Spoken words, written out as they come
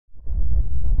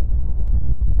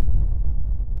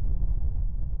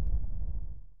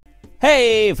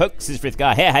Hey folks, it's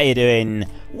Frithgar here, how you doing?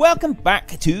 Welcome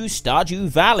back to Stardew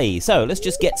Valley. So let's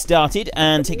just get started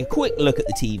and take a quick look at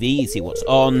the TV, see what's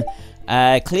on.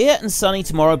 Clear and sunny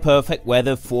tomorrow, perfect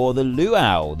weather for the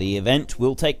luau. The event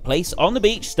will take place on the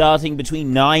beach starting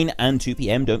between 9 and 2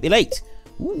 p.m. Don't be late.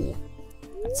 Ooh,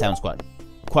 that sounds quite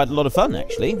a lot of fun,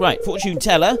 actually. Right, fortune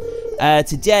teller.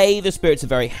 Today, the spirits are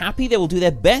very happy. They will do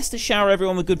their best to shower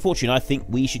everyone with good fortune. I think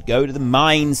we should go to the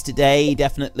mines today,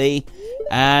 definitely.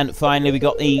 And finally, we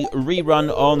got the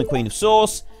rerun on the Queen of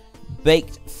Sauce.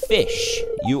 Baked fish.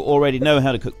 You already know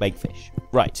how to cook baked fish.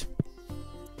 Right.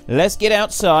 Let's get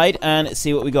outside and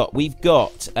see what we got. We've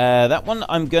got that one.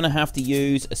 I'm going to have to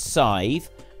use a scythe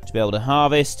to be able to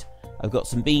harvest. I've got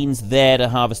some beans there to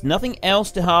harvest. Nothing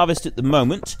else to harvest at the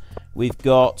moment. We've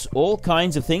got all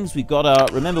kinds of things. We've got our...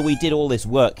 Remember, we did all this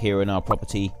work here in our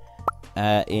property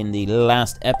in the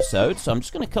last episode. So I'm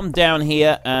just going to come down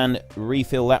here and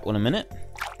refill that one a minute.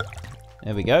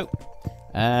 There we go.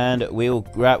 And we'll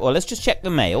grab... Well, let's just check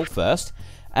the mail first.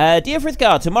 Dear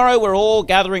Frithgar, tomorrow we're all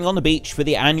gathering on the beach for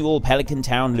the annual Pelican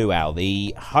Town Luau.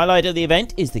 The highlight of the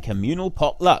event is the communal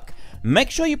potluck. Make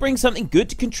sure you bring something good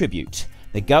to contribute.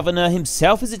 The governor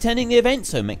himself is attending the event,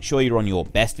 so make sure you're on your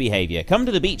best behavior. Come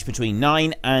to the beach between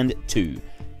 9 and 2.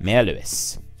 Mayor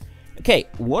Lewis. Okay,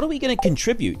 what are we going to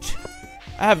contribute?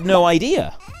 I have no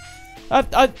idea.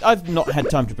 I've not had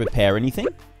time to prepare anything.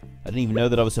 I didn't even know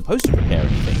that I was supposed to prepare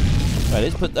anything. Right,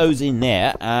 let's put those in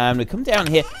there. And we come down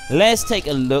here. Let's take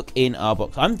a look in our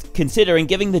box. I'm considering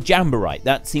giving the Jamborite.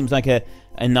 That seems like a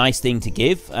nice thing to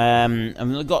give. I mean,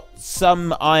 I've got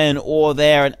some iron ore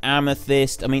there, and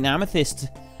amethyst. I mean, amethyst...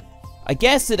 I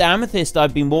guess that amethyst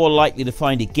I'd be more likely to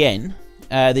find again.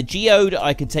 The geode,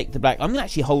 I could take the black... I'm going to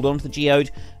actually hold on to the geode,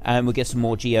 and we'll get some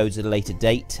more geodes at a later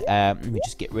date. Let me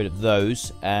just get rid of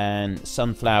those. And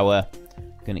sunflower,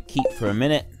 I'm going to keep for a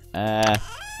minute.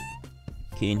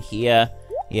 In here.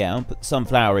 Yeah, I'll put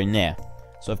sunflower in there.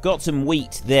 So I've got some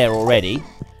wheat there already.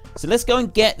 So let's go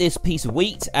and get this piece of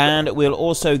wheat, and we'll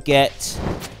also get...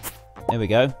 There we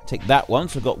go. Take that one.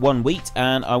 So I've got one wheat,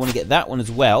 and I want to get that one as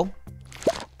well.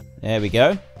 There we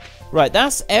go. Right,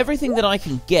 that's everything that I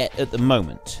can get at the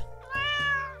moment.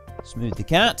 Smooth the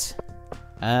cat.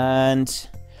 And...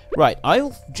 Right,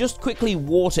 I'll just quickly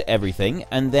water everything,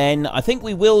 and then I think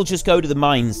we will just go to the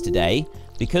mines today,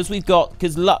 because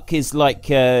luck is, like,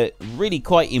 really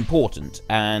quite important,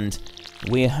 and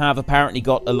we have apparently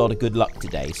got a lot of good luck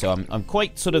today, so I'm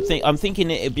quite sort of I'm thinking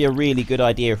it'd be a really good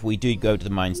idea if we do go to the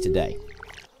mines today.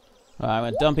 Right, I'm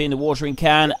going to dump in the watering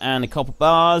can and the copper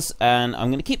bars, and I'm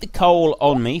going to keep the coal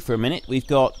on me for a minute. We've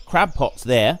got crab pots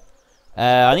there.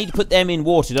 I need to put them in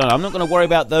water, don't I? I'm not going to worry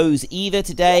about those either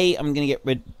today. I'm going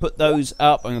to put those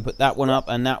up. I'm going to put that one up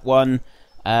and that one.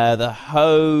 The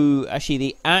hoe... Actually,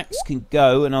 the axe can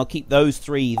go, and I'll keep those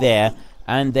three there.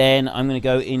 And then I'm going to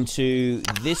go into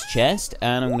this chest,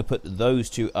 and I'm going to put those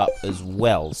two up as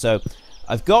well. So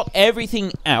I've got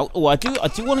everything out. Oh, I do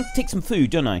want to take some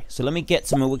food, don't I? So let me get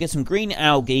some... We'll get some green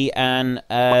algae and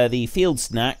the field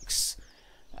snacks.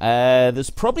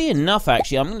 There's probably enough,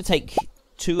 actually. I'm going to take...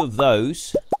 two of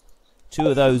those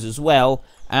as well,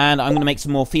 and I'm going to make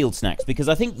some more field snacks, because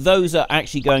I think those are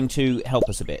actually going to help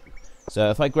us a bit.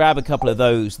 So if I grab a couple of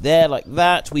those there, like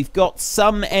that, we've got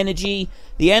some energy.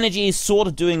 The energy is sort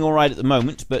of doing alright at the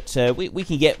moment, but we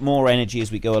can get more energy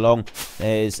as we go along.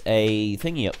 There's a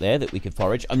thingy up there that we could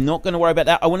forage. I'm not going to worry about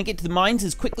that. I want to get to the mines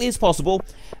as quickly as possible,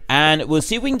 and we'll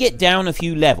see if we can get down a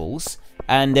few levels,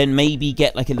 and then maybe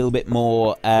get like a little bit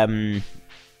more...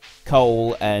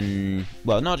 coal and...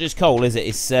 Well, not just coal, is it?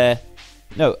 It's...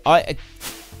 no,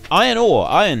 iron ore.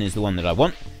 Iron is the one that I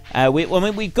want.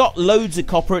 We've got loads of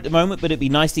copper at the moment, but it'd be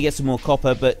nice to get some more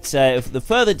copper. But if the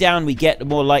further down we get, the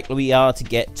more likely we are to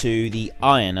get to the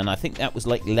iron. And I think that was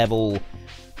like level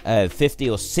 50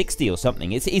 or 60 or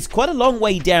something. It's quite a long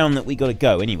way down that we got to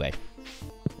go anyway.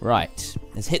 Right.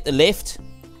 Let's hit the lift.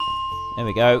 There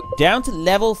we go. Down to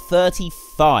level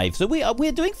 35. So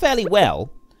we're doing fairly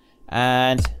well.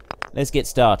 And... let's get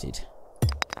started.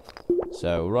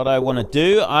 So, what I want to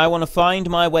do, I want to find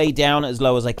my way down as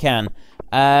low as I can.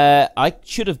 I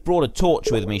should have brought a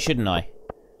torch with me, shouldn't I?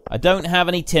 I don't have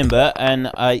any timber, and,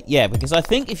 yeah, because I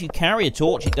think if you carry a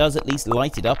torch, it does at least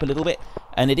light it up a little bit.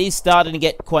 And it is starting to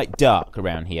get quite dark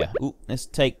around here. Ooh, let's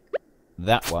take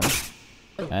that one.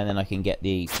 And then I can get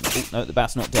the... Ooh, no, the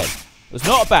bat's not dead. It's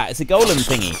not a bat, it's a golem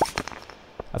thingy.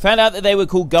 I found out that they were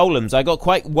called golems. I got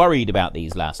quite worried about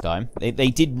these last time. They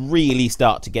did really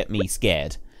start to get me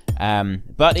scared.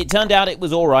 But it turned out it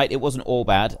was alright. It wasn't all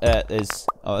bad.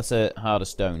 Oh, that's a harder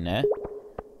stone there.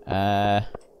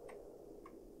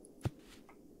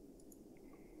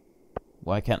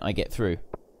 Why can't I get through?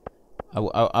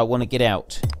 I want to get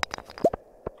out.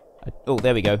 Oh,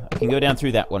 there we go. I can go down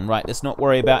through that one. Right, let's not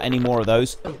worry about any more of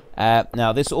those.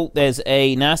 Now, this... Oh, there's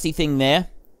a nasty thing there.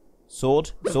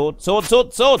 Sword, sword, sword,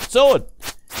 sword, sword, sword!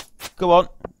 Come on.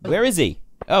 Where is he?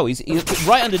 Oh, he's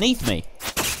right underneath me.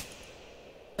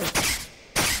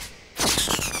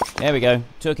 There we go.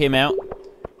 Took him out.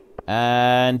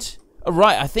 And... Oh,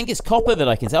 right, I think it's copper that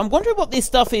I can see. I'm wondering what this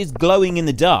stuff is glowing in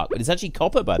the dark. But it's actually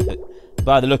copper by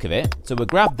the look of it. So we'll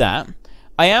grab that.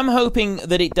 I am hoping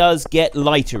that it does get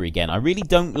lighter again. I really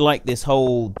don't like this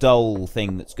whole dull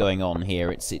thing that's going on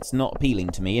here. It's not appealing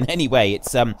to me in any way.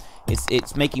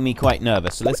 It's making me quite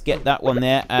nervous. So let's get that one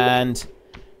there. And...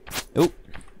 Oh,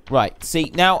 right.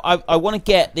 See, now I want to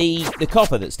get the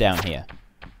copper that's down here.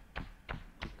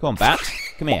 Come on, bat.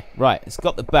 Come here. Right, it's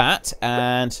got the bat.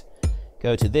 And...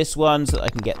 Go to this one so that I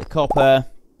can get the copper.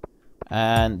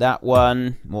 And that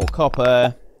one. More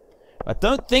copper. I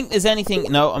don't think there's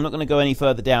anything... No, I'm not going to go any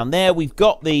further down there. We've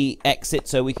got the exit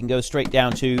so we can go straight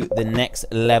down to the next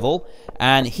level.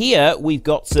 And here we've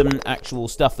got some actual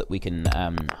stuff that we can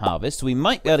harvest. So we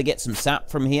might be able to get some sap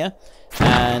from here.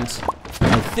 And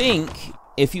I think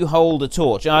if you hold a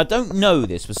torch... I don't know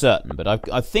this for certain, but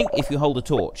I think if you hold a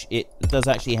torch, it does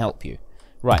actually help you.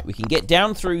 Right, we can get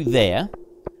down through there.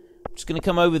 I'm just going to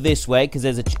come over this way because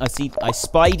there's I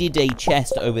spied a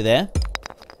chest over there.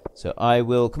 So I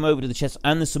will come over to the chest.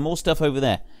 And there's some more stuff over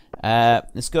there.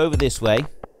 Let's go over this way.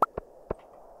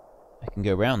 I can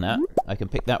go around that. I can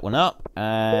pick that one up.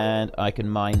 And I can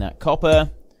mine that copper.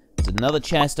 There's another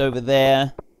chest over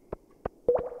there.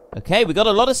 Okay, we got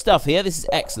a lot of stuff here. This is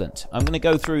excellent. I'm going to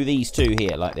go through these two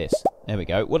here like this. There we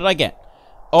go. What did I get?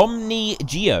 Omni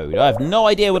Geode. I have no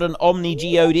idea what an Omni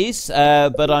Geode is.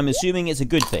 But I'm assuming it's a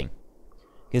good thing.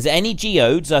 Because any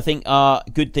geodes, I think, are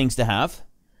good things to have.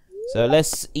 So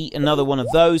let's eat another one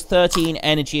of those. 13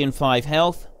 energy and 5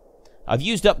 health. I've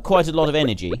used up quite a lot of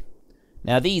energy.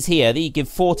 Now these here, they give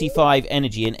 45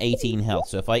 energy and 18 health.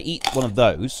 So if I eat one of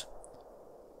those...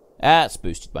 That's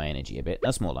boosted my energy a bit.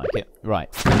 That's more like it. Right.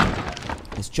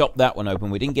 Let's chop that one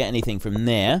open. We didn't get anything from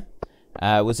there.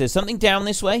 Was there something down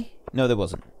this way? No, there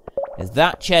wasn't. There's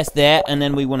that chest there, and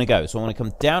then we want to go. So I want to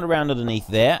come down around underneath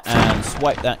there and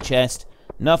swipe that chest.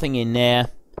 Nothing in there.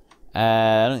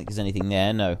 I don't think there's anything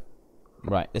there. No.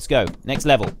 Right, let's go. Next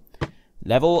level.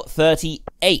 Level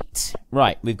 38.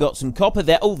 Right, we've got some copper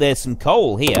there. Oh, there's some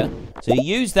coal here. So you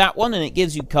use that one, and it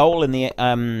gives you coal in the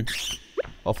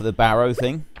off of the barrow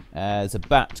thing. There's a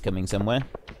bat coming somewhere.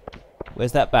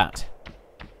 Where's that bat?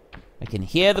 I can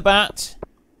hear the bat,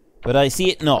 but I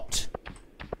see it not.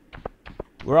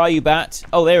 Where are you, bat?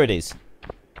 Oh, there it is.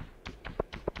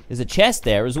 There's a chest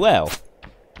there as well.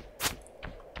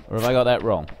 Or have I got that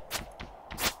wrong?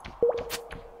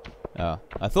 Oh,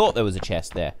 I thought there was a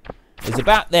chest there. There's a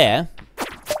bat there.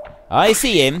 I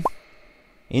see him.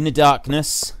 In the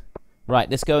darkness. Right,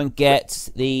 let's go and get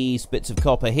these bits of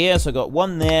copper here. So I got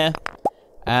one there.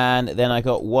 And then I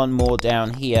got one more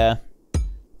down here.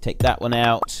 Take that one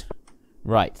out.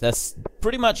 Right, that's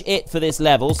pretty much it for this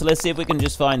level. So let's see if we can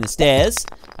just find the stairs.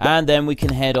 And then we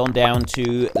can head on down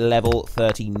to level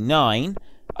 39.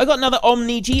 I got another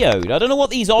Omni Geode. I don't know what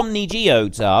these Omni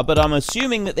Geodes are, but I'm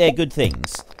assuming that they're good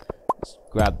things. Let's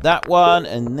grab that one,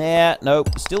 and there.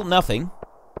 Nope, still nothing.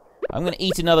 I'm going to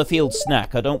eat another field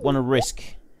snack. I don't want to risk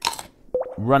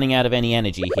running out of any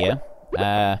energy here.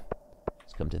 Let's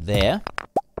come to there.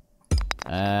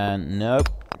 And nope.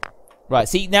 Right,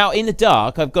 see, now in the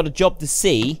dark, I've got a job to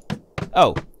see.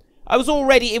 Oh, it was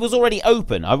already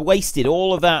open. I wasted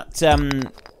all of that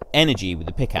energy with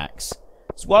the pickaxe.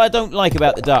 It's what I don't like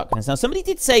about the darkness. Now, somebody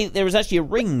did say that there is actually a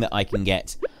ring that I can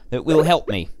get that will help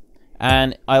me.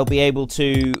 And I'll be able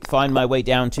to find my way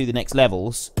down to the next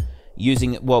levels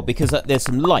using, well, because there's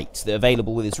some light that are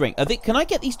available with this ring. Can I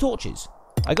get these torches?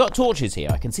 I got torches here.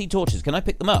 I can see torches. Can I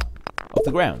pick them up off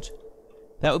the ground?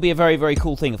 That would be a very, very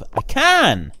cool thing. I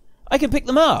can! I can pick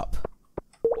them up!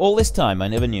 All this time, I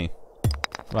never knew.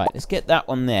 Right, let's get that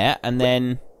one there, and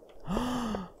then...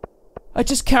 I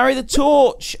just carry the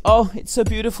torch! Oh, it's so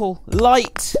beautiful.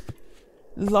 Light!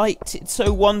 Light, it's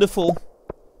so wonderful.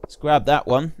 Let's grab that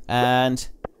one, and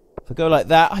if I go like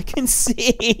that, I can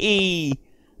see!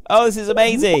 Oh, this is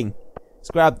amazing!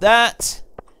 Let's grab that,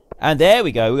 and there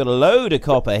we go. We've got a load of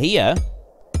copper here.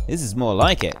 This is more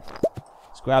like it.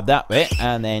 Let's grab that bit,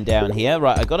 and then down here.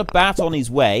 Right, I got a bat on his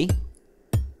way.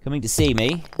 Coming to see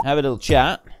me. Have a little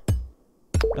chat.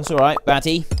 That's alright,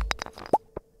 batty.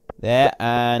 There,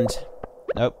 and...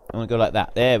 Nope, I want to go like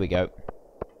that. There we go.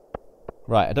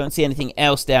 Right, I don't see anything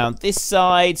else down this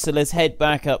side, so let's head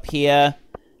back up here.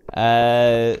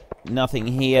 Nothing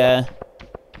here.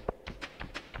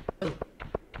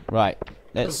 Right,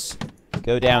 let's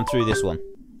go down through this one.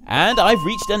 And I've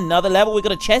reached another level. We've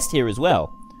got a chest here as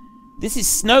well. This is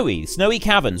Snowy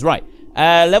Caverns. Right,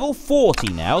 level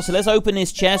 40 now. So let's open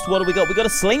this chest. What do we got? We got a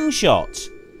slingshot.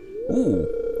 Ooh,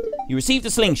 you received a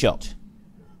slingshot.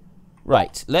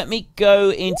 Right, let me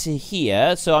go into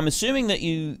here. So I'm assuming that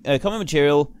you common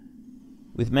material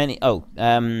with many. Oh,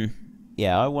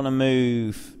 yeah. I want to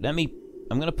move.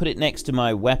 I'm going to put it next to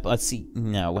my weapon. Let's see.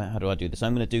 No, how do I do this?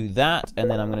 I'm going to do that,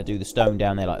 and then I'm going to do the stone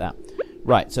down there like that.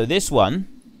 Right. So this one.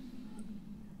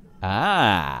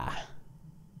 Ah.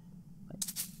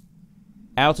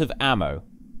 Out of ammo.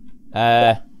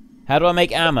 How do I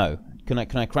make ammo? Can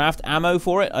I craft ammo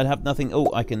for it? I have nothing.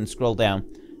 Oh, I can scroll down.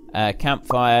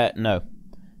 Campfire. No.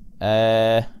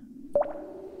 Well,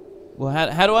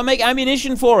 how do I make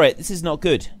ammunition for it? This is not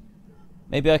good.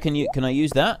 Maybe I can I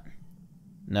use that?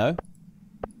 No.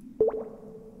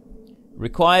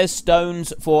 Requires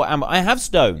stones for ammo. I have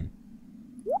stone.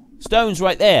 Stone's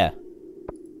right there.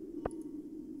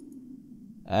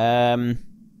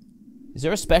 Is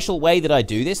there a special way that I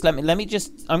do this? Let me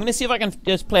just. I'm going to see if I can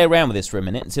just play around with this for a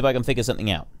minute and see if I can figure something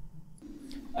out.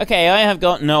 Okay, I have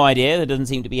got no idea. There doesn't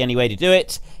seem to be any way to do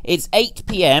it. It's 8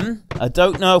 PM. I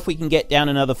don't know if we can get down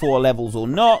another 4 levels or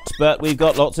not, but we've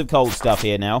got lots of cold stuff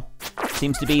here now.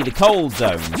 Seems to be the cold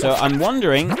zone. So I'm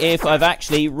wondering if I've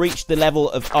actually reached the level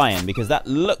of iron, because that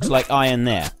looks like iron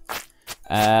there.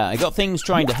 I got things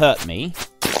trying to hurt me.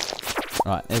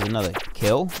 Right, there's another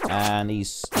kill. And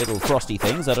these little frosty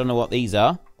things, I don't know what these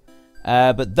are.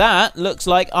 But that looks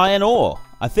like iron ore.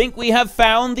 I think we have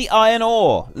found the iron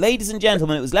ore. Ladies and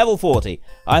gentlemen, it was level 40.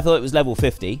 I thought it was level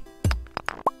 50.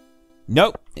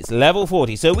 Nope, it's level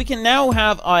 40. So we can now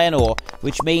have iron ore,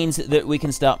 which means that we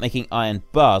can start making iron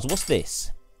bars. What's this?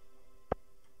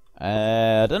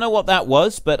 I don't know what that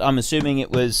was, but I'm assuming it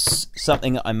was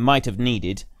something that I might have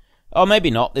needed. Oh,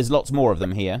 maybe not. There's lots more of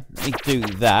them here. Let me do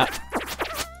that.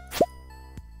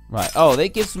 Right. Oh, they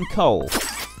give some coal.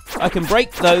 I can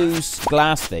break those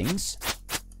glass things.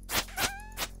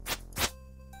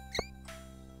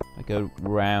 I go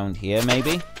round here,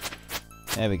 maybe.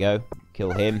 There we go.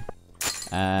 Kill him.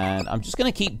 And I'm just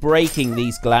going to keep breaking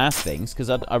these glass things,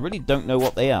 because I really don't know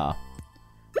what they are.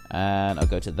 And I'll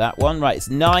go to that one. Right, it's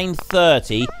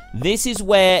 9:30. This is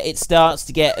where it starts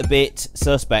to get a bit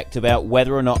suspect about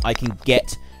whether or not I can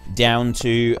get down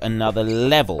to another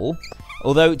level.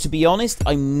 Although, to be honest,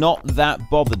 I'm not that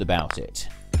bothered about it.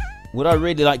 What I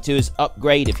really like to do is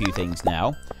upgrade a few things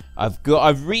now.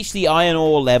 I've reached the iron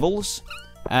ore levels,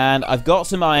 and I've got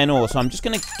some iron ore, so I'm just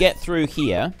going to get through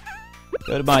here.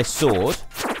 Go to my sword.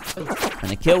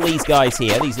 And I kill these guys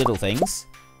here, these little things.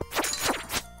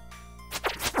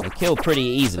 They kill pretty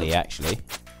easily, actually.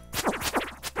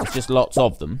 There's just lots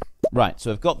of them. Right,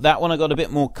 so I've got that one. I've got a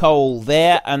bit more coal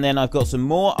there. And then I've got some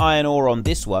more iron ore on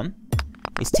this one.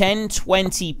 It's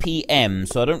 10:20 PM,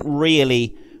 so I don't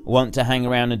really want to hang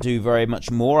around and do very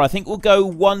much more. I think we'll go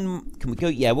one... Can we go?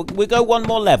 Yeah, we'll go one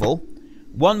more level.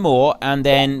 One more, and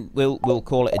then we'll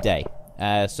call it a day.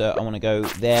 So I want to go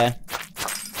there.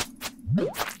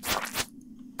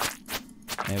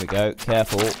 There we go.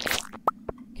 Careful.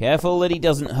 Careful that he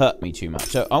doesn't hurt me too much.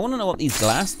 So I want to know what these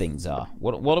glass things are.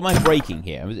 What am I breaking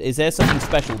here? Is there something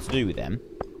special to do with them?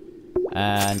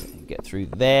 And get through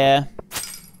there.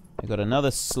 I've got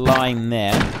another slime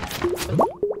there.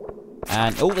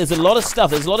 And, oh, there's a lot of stuff.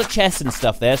 There's a lot of chests and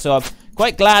stuff there. So I'm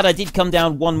quite glad I did come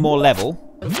down one more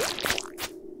level.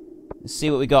 Let's see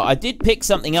what we got. I did pick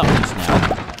something up just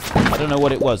now. I don't know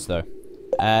what it was, though.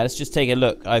 Let's just take a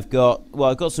look. I've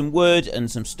got some wood and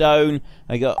some stone.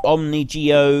 I got omni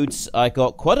geodes. I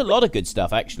got quite a lot of good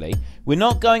stuff, actually. We're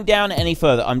not going down any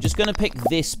further. I'm just going to pick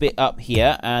this bit up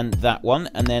here and that one.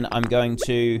 And then I'm going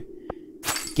to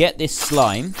get this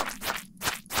slime.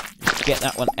 Get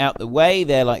that one out the way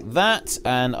there like that.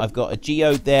 And I've got a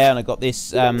geode there. And I've got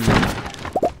this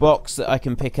box that I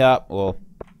can pick up. Or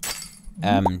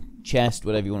chest,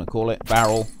 whatever you want to call it.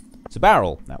 Barrel. It's a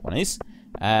barrel, that one is.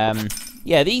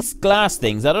 Yeah, these glass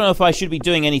things, I don't know if I should be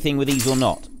doing anything with these or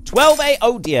not. 12A,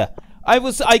 oh dear.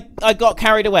 I got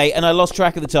carried away and I lost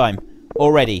track of the time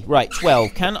already. Right,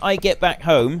 12. Can I get back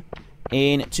home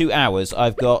in 2 hours?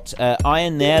 I've got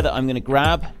iron there that I'm going to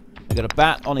grab. I've got a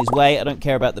bat on his way. I don't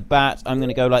care about the bat. I'm going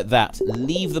to go like that.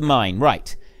 Leave the mine.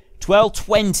 Right.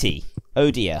 12:20.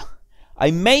 Oh dear. I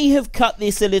may have cut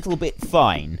this a little bit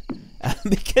fine.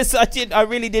 Because I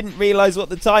really didn't realize what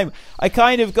the time. I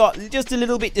kind of got just a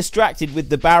little bit distracted with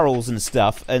the barrels and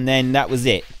stuff, and then that was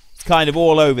it. It's kind of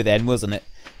all over then, wasn't it?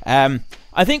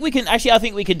 I think we can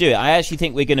do it. I actually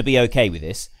think we're going to be okay with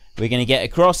this. We're going to get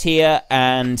across here,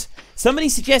 and somebody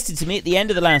suggested to me at the end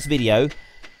of the last video,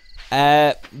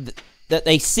 that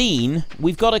they seen,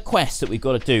 we've got a quest that we've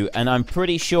got to do, and I'm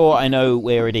pretty sure I know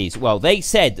where it is. Well, they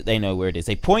said that they know where it is.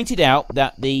 They pointed out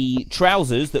that the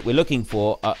trousers that we're looking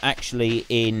for are actually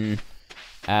in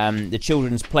the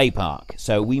children's play park.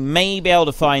 So we may be able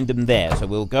to find them there. So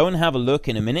we'll go and have a look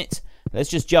in a minute. Let's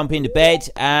just jump into bed,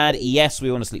 and yes,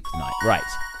 we want to sleep tonight. Right.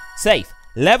 Safe.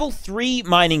 Level 3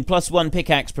 mining +1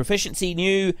 pickaxe proficiency.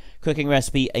 New cooking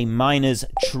recipe, a miner's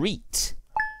treat.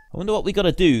 I wonder what we got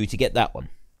to do to get that one.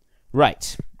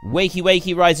 Right. Wakey,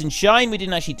 wakey, rise and shine. We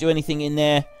didn't actually do anything in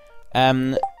there.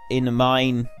 In the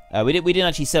mine. We didn't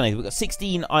actually sell anything. We've got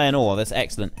 16 iron ore. That's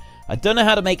excellent. I don't know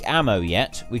how to make ammo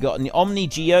yet. We got an Omni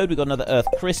Geode. We got another Earth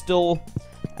Crystal.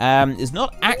 There's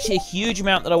not actually a huge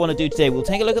amount that I want to do today. We'll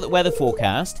take a look at the weather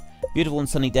forecast. Beautiful and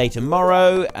sunny day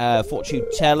tomorrow. Fortune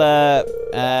teller.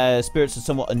 Spirits are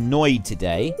somewhat annoyed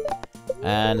today.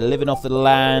 And living off the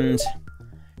land.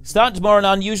 Starting tomorrow, an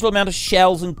unusual amount of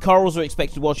shells and corals are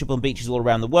expected to wash up on beaches all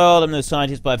around the world. I'm no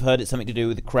scientist, but I've heard it's something to do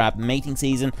with the crab mating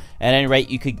season. At any rate,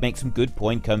 you could make some good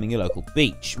point combing your local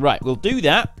beach. Right, we'll do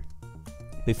that.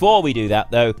 Before we do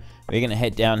that, though, we're going to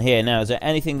head down here. Now, is there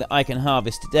anything that I can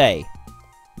harvest today?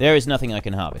 There is nothing I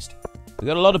can harvest. We've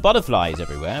got a lot of butterflies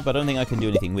everywhere, but I don't think I can do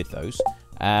anything with those.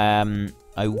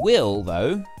 I will,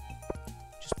 though,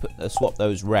 just swap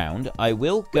those round. I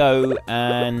will go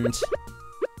and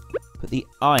put the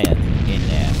iron in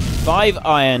there. 5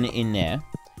 iron in there.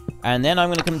 And then I'm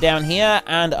going to come down here,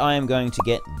 and I am going to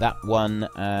get that one,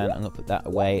 and I'm going to put that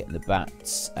away, and the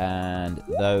bats, and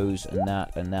those, and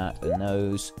that, and that, and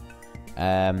those.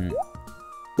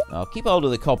 I'll keep hold of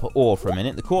the copper ore for a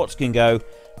minute. The quartz can go,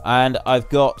 and I've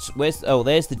got, there's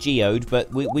the geode,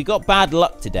 but we got bad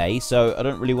luck today, so I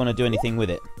don't really want to do anything with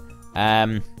it.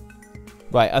 Right,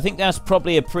 I think that's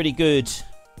probably a pretty good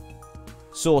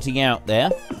sorting out there.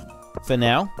 For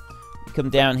now, come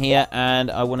down here,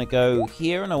 and I want to go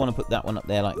here, and I want to put that one up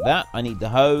there like that. I need the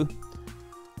hoe.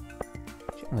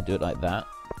 I'm going to do it like that.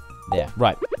 There,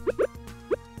 right.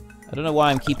 I don't know why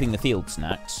I'm keeping the field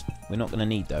snacks. We're not going to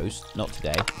need those, not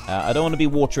today. I don't want to be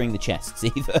watering the chests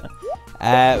either.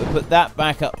 Put that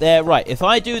back up there. Right, if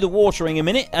I do the watering a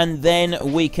minute, and then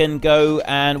we can go,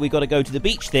 and we got to go to the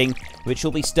beach thing, which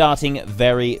will be starting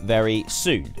very, very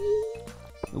soon.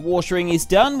 The watering is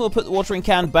done. We'll put the watering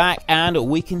can back, and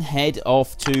we can head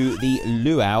off to the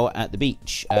luau at the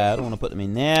beach. I don't want to put them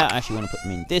in there. I actually want to put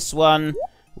them in this one.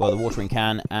 Well, the watering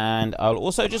can. And I'll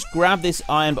also just grab this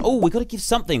iron. Oh, we've got to give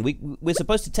something. We're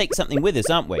supposed to take something with us,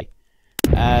 aren't we?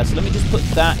 So let me just put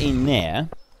that in there.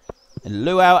 The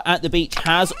luau at the beach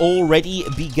has already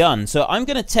begun. So I'm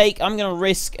going to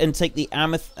risk and take the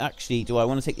amethyst. Actually, do I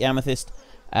want to take the amethyst?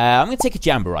 I'm going to take a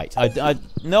jamborite. I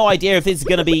no idea if it's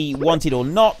going to be wanted or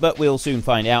not, but we'll soon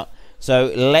find out.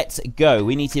 So let's go.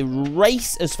 We need to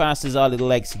race as fast as our little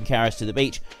legs can carry us to the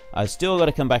beach. I've still got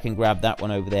to come back and grab that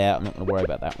one over there. I'm not going to worry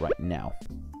about that right now.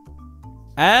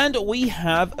 And we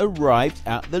have arrived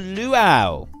at the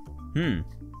luau.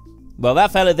 Well,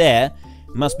 that fella there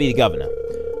must be the governor.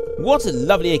 What a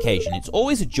lovely occasion. It's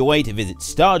always a joy to visit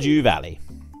Stardew Valley.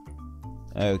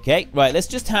 Okay, right, let's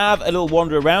just have a little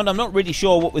wander around. I'm not really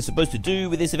sure what we're supposed to do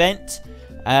with this event.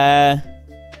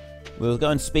 We'll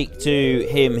go and speak to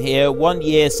him here. 1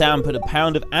 year, Sam put a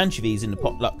pound of anchovies in the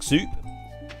potluck soup.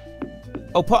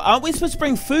 Oh, aren't we supposed to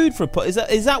bring food for a pot?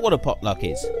 Is that what a potluck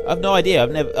is? I've no idea.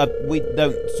 We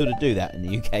don't sort of do that in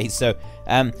the UK. So,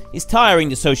 it's tiring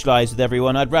to socialise with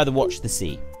everyone. I'd rather watch the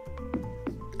sea.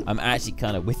 I'm actually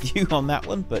kind of with you on that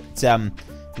one, but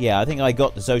yeah, I think I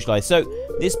got to socialise. So,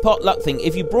 this potluck thing,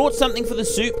 if you brought something for the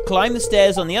soup, climb the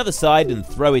stairs on the other side and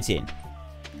throw it in.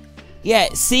 Yeah,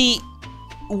 see,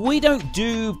 we don't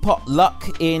do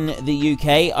potluck in the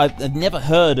UK. I've never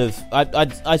heard of...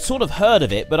 I sort of heard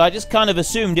of it, but I just kind of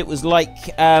assumed it was like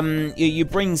you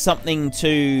bring something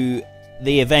to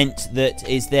the event that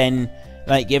is then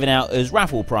like given out as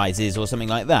raffle prizes or something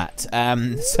like that.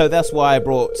 So that's why I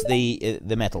brought the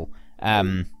metal,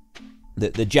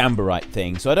 the jamborite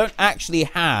thing. So I don't actually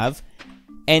have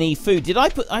any food. Did I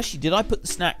put the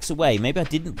snacks away? Maybe I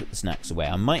didn't put the snacks away.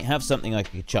 I might have something I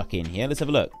could chuck in here. Let's have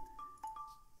a look.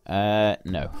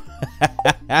 No.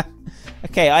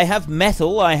 Okay, I have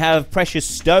metal. I have precious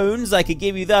stones. I could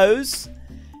give you those.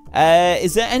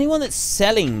 Is there anyone that's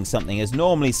selling something? There's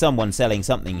normally someone selling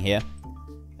something here.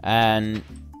 And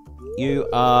you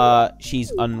are...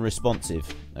 She's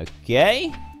unresponsive.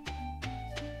 Okay.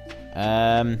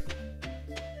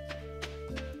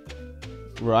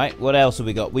 Right, what else have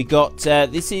we got? We got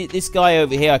this guy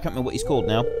over here. I can't remember what he's called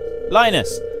now.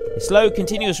 Linus. The slow,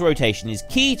 continuous rotation is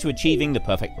key to achieving the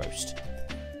perfect roast.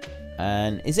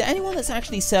 And is there anyone that's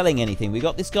actually selling anything? We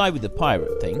got this guy with the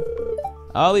pirate thing.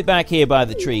 I'll be back here by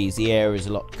the trees. The air is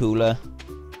a lot cooler.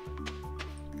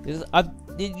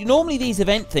 Normally these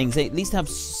event things, they at least have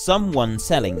someone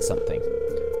selling something.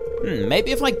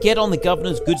 Maybe if I get on the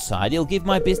governor's good side, he'll give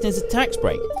my business a tax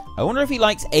break. I wonder if he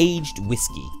likes aged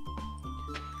whiskey.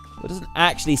 There doesn't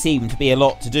actually seem to be a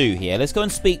lot to do here. Let's go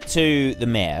and speak to the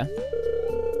mayor.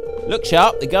 Look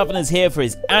sharp, the governor's here for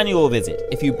his annual visit.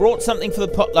 If you brought something for the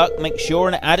potluck, make sure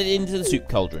and add it into the soup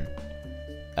cauldron.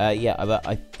 Yeah,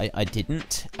 I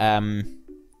didn't.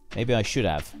 Maybe I should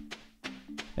have.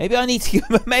 Maybe I need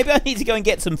to go and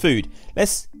get some food.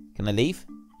 Can I leave?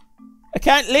 I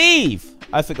can't leave!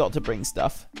 I forgot to bring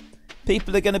stuff.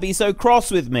 People are going to be so cross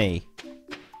with me.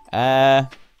 Okay,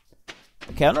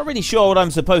 I'm not really sure what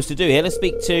I'm supposed to do here. Let's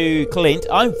speak to Clint.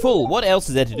 I'm full. What else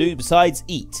is there to do besides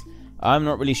eat? I'm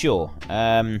not really sure.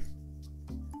 I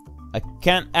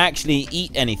can't actually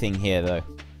eat anything here, though.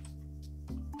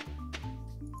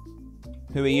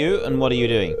 Who are you, and what are you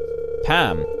doing?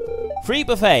 Pam. Free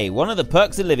buffet. One of the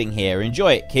perks of living here.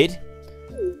 Enjoy it, kid.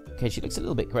 Okay, she looks a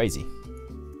little bit crazy.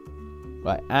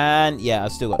 Right, and yeah,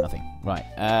 I've still got nothing. Right,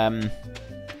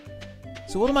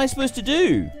 so what am I supposed to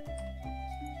do?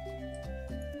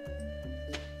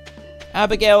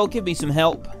 Abigail, give me some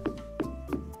help.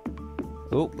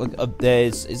 Oh,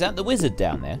 is that the wizard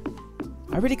down there?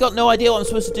 I really got no idea what I'm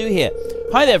supposed to do here.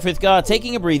 Hi there, Frithgar.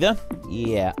 Taking a breather?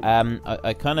 Yeah,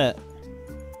 I kind of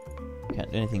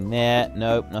can't do anything there.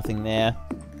 Nope, nothing there.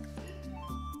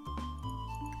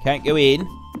 Can't go in.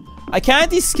 I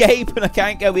can't escape and I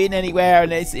can't go in anywhere,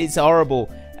 and it's horrible.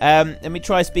 Let me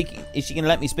try speaking. Is she going to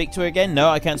let me speak to her again? No,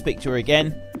 I can't speak to her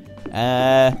again.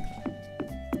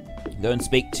 Go and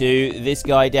speak to this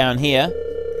guy down here.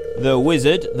 The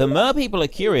wizard. The mer people are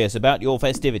curious about your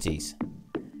festivities.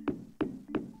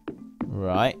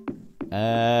 Right.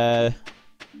 I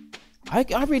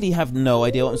really have no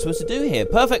idea what I'm supposed to do here.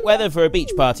 Perfect weather for a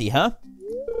beach party, huh?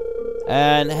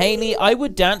 And Haley, I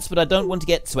would dance, but I don't want to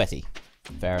get sweaty.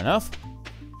 Fair enough.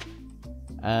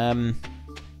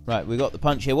 Right, we got the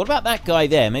punch here. What about that guy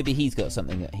there? Maybe he's got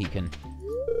something that he can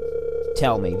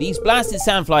tell me. These blasted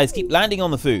sandflies keep landing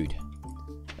on the food.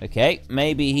 Okay,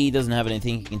 maybe he doesn't have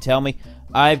anything he can tell me.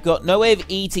 I've got no way of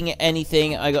eating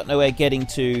anything. I got no way of getting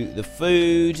to the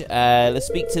food. Let's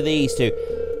speak to these two.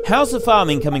 How's the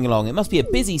farming coming along? It must be a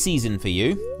busy season for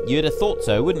you. You'd have thought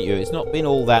so, wouldn't you? It's not been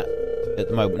all that at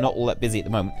the moment. Not all that busy at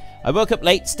the moment. I woke up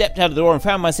late, stepped out of the door, and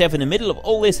found myself in the middle of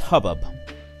all this hubbub.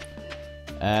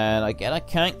 And I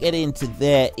can't get into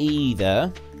there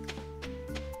either.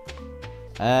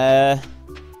 I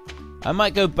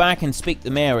might go back and speak to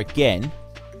the mayor again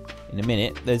in a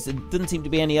minute. There doesn't seem to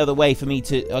be any other way for me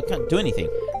to... I can't do anything.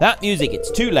 That music,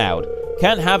 it's too loud.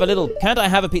 Can't I have a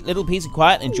little piece of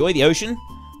quiet and enjoy the ocean?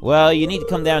 Well, you need to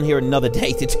come down here another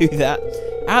day to do that.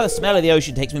 The smell of the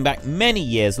ocean takes me back many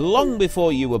years, long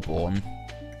before you were born.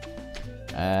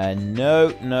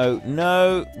 No.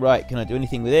 Right, can I do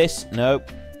anything with this?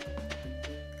 Nope.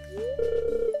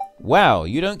 Wow,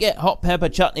 you don't get hot pepper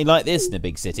chutney like this in a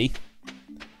big city.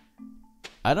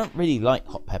 I don't really like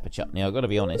hot pepper chutney, I've got to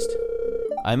be honest.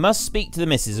 I must speak to the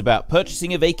missus about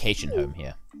purchasing a vacation home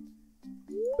here.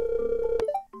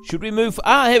 Should we move...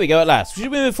 here we go at last. Should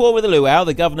we move forward with the luau?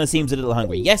 The governor seems a little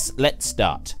hungry. Yes, let's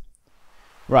start.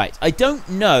 Right, I don't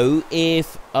know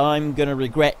if I'm going to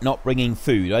regret not bringing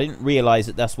food. I didn't realise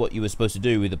that that's what you were supposed to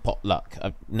do with the potluck.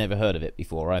 I've never heard of it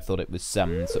before. I thought it was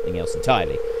something else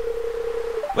entirely.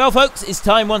 Well, folks, it's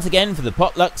time once again for the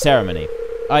potluck ceremony.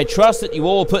 I trust that you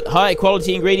all put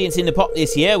high-quality ingredients in the pot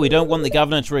this year. We don't want the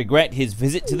governor to regret his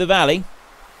visit to the valley.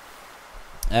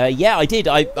 Yeah, I did.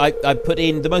 I put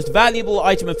in the most valuable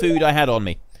item of food I had on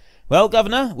me. Well,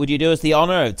 Governor, would you do us the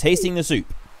honour of tasting the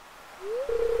soup?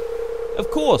 Of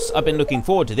course, I've been looking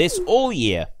forward to this all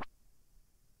year.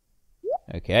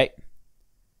 Okay.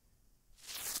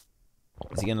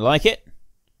 Is he going to like it?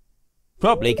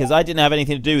 Probably, because I didn't have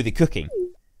anything to do with the cooking.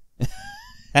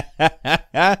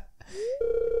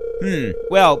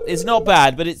 Well, it's not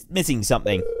bad, but it's missing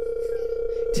something.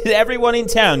 Did everyone in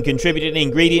town contribute an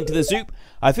ingredient to the soup?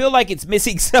 I feel like it's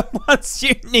missing someone's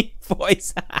unique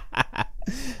voice.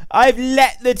 I've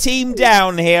let the team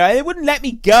down here. They wouldn't let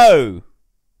me go.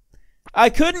 I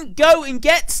couldn't go and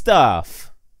get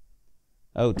stuff.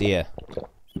 Oh, dear.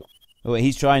 Oh,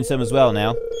 he's trying some as well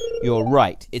now. You're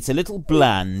right. It's a little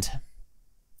bland.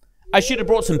 I should have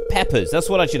brought some peppers. That's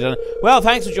what I should have done. Well,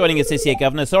 thanks for joining us this year,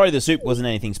 Governor. Sorry the soup wasn't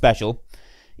anything special.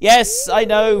 Yes, I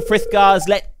know. Frithgar's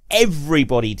let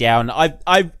everybody down.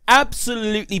 I've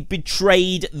absolutely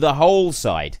betrayed the whole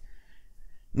side.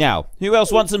 Now, who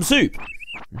else wants some soup?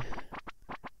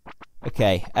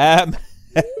 Okay.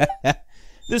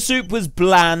 The soup was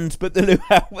bland, but the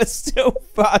luau was still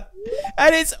fun.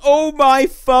 And it's all my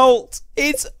fault.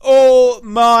 It's all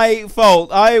my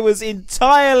fault. I was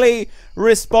entirely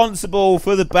responsible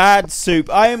for the bad soup.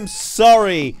 I am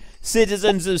sorry,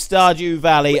 citizens of Stardew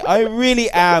Valley. I really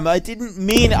am. I didn't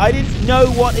mean it. I didn't know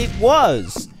what it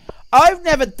was. I've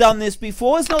never done this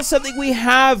before. It's not something we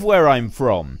have where I'm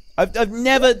from. I've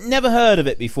never heard of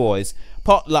it before. It's a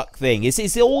potluck thing.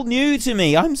 It's all new to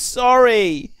me. I'm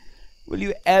sorry. Will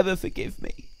you ever forgive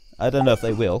me? I don't know if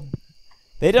they will.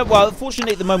 They don't. Well,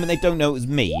 fortunately, at the moment, they don't know it was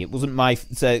me. It wasn't my.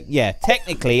 So yeah,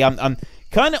 technically, I'm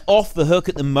kind of off the hook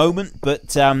at the moment, but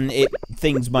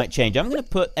things might change. I'm going to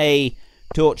put a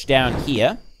torch down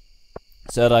here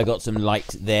so that I got some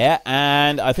light there,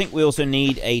 and I think we also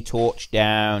need a torch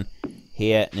down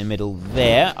here in the middle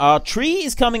there. Our tree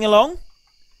is coming along.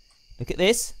 Look at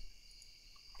this.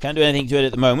 Can't do anything to it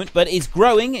at the moment, but it's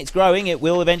growing. It's growing. It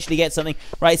will eventually get something.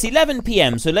 Right, it's 11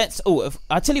 p.m. So let's. Oh,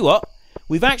 I'll tell you what.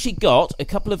 We've actually got a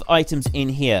couple of items in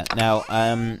here. Now,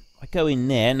 I go in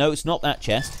there. No, it's not that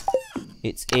chest.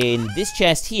 It's in this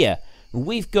chest here.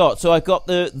 We've got, so I've got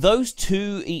those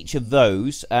two, each of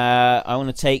those. I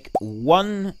want to take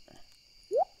 1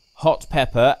 hot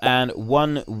pepper and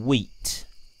 1 wheat.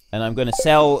 And I'm going to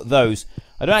sell those.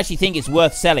 I don't actually think it's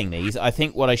worth selling these. I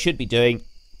think what I should be doing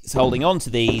is holding on to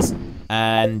these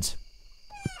and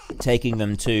taking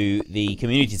them to the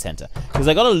community center, because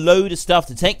I got a load of stuff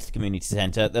to take to the community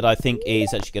center that I think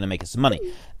is actually going to make us some money.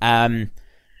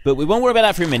 But we won't worry about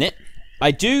that for a minute.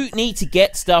 I do need to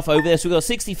get stuff over there. So we've got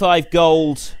 65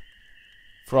 gold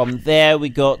from there. We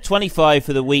got 25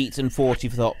 for the wheat and 40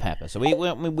 for the hot pepper. So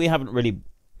we haven't really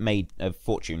made a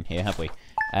fortune here, have we?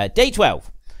 Day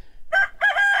 12.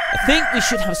 I think we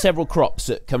should have several crops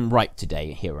that come ripe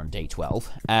today here on day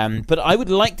 12. But I would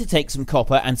like to take some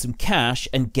copper and some cash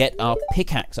and get our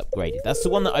pickaxe upgraded. That's the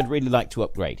one that I'd really like to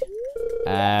upgrade.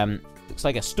 Looks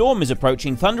like a storm is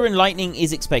approaching. Thunder and lightning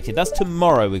is expected. That's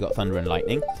tomorrow we got thunder and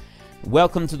lightning.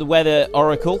 Welcome to the Weather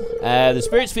Oracle. The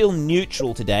spirits feel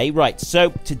neutral today. Right,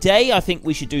 so today I think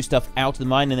we should do stuff out of the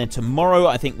mine, and then tomorrow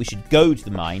I think we should go to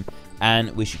the mine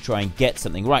and we should try and get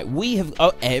something. Right, we have...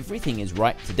 Oh, everything is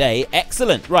ripe today.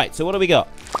 Excellent. Right, so what do we got?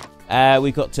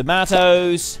 We've got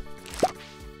tomatoes.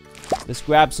 Let's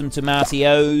grab some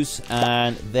tomatoes.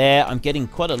 And there, I'm getting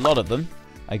quite a lot of them.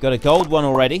 I got a gold one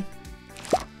already.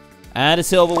 And a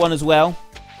silver one as well.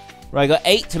 Right, I got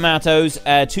 8 tomatoes,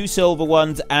 2 silver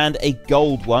ones, and a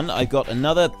gold one. I got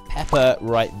another pepper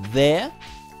right there.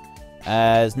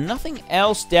 There's nothing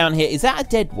else down here. Is that a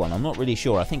dead one? I'm not really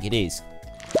sure. I think it is.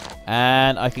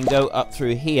 And I can go up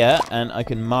through here, and I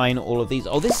can mine all of these.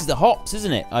 Oh, this is the hops,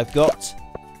 isn't it? I've got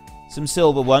some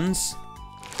silver ones.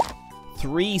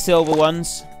 3 silver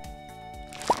ones.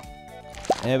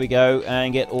 There we go,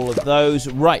 and get all of those.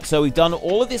 Right, so we've done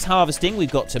all of this harvesting. We've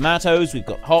got tomatoes, we've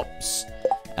got hops.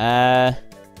 Right,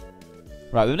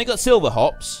 we've only got silver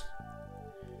hops.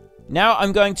 Now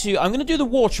I'm going to do the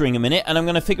watering a minute, and I'm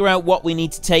going to figure out what we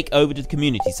need to take over to the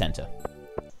community center.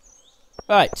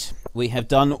 Right, we have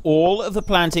done all of the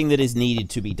planting that is needed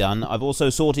to be done. I've also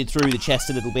sorted through the chest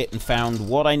a little bit and found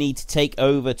what I need to take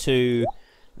over to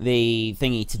the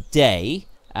thingy today.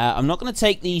 I'm not going to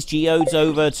take these geodes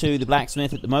over to the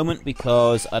blacksmith at the moment,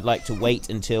 because I'd like to wait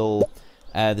until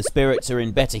the spirits are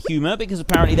in better humor, because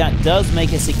apparently that does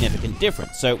make a significant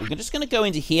difference. So we're just going to go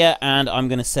into here, and I'm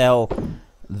going to sell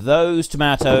those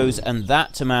tomatoes and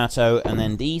that tomato, and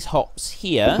then these hops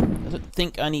here. I don't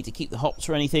think I need to keep the hops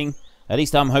or anything. At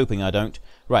least I'm hoping I don't.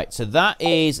 Right, so that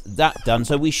is that done.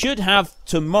 So we should have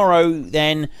tomorrow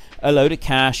then a load of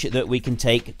cash that we can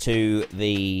take to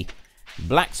the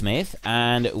blacksmith,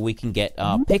 and we can get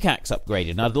our pickaxe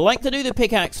upgraded. Now, I'd like to do the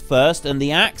pickaxe first, and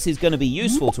the axe is going to be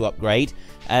useful to upgrade,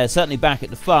 certainly back at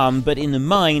the farm, but in the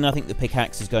mine, I think the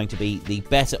pickaxe is going to be the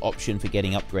better option for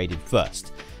getting upgraded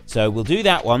first. So we'll do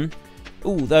that one.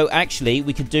 Ooh, though, actually,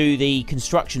 we could do the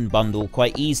construction bundle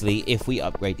quite easily if we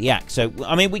upgrade the axe. So,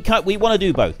 I mean, we want to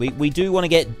do both. We do want to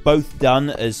get both done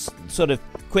as sort of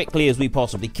quickly as we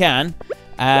possibly can.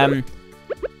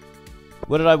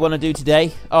 What did I want to do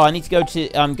today? Oh, I need to go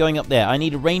to... I'm going up there. I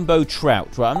need a rainbow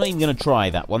trout. Right, I'm not even going to try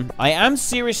that one. I am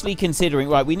seriously considering...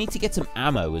 Right, we need to get some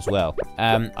ammo as well.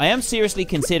 I am seriously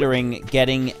considering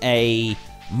getting a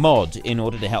mod in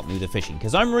order to help me with the fishing,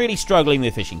 because I'm really struggling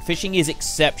with fishing. Fishing is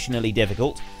exceptionally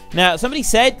difficult. Now, somebody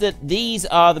said that these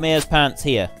are the mayor's pants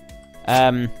here.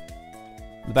 The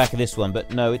back of this one,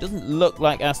 but no, it doesn't look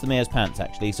like that's the mayor's pants,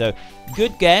 actually. So,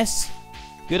 good guess.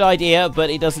 Good idea, but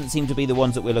it doesn't seem to be the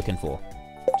ones that we're looking for.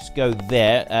 Just go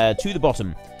there, to the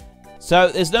bottom. So,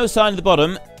 there's no sign of the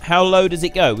bottom. How low does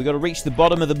it go? We've got to reach the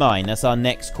bottom of the mine. That's our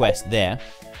next quest there.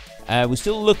 We're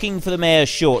still looking for the mayor's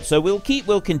shorts, so we'll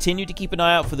continue to keep an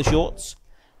eye out for the shorts,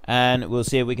 and we'll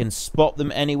see if we can spot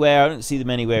them anywhere. I don't see them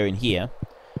anywhere in here.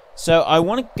 So I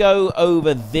want to go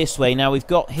over this way. Now, we've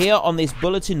got here on this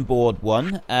bulletin board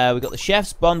one, we've got the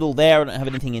chef's bundle there. I don't have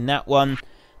anything in that one.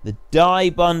 The dye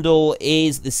bundle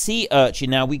is the sea urchin.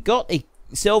 Now, we got a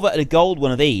silver and a gold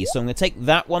one of these, so I'm going to take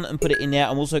that one and put it in there.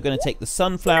 I'm also going to take the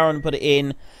sunflower and put it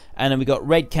in. And then we got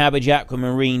red cabbage,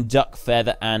 aquamarine, duck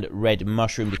feather, and red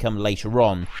mushroom to come later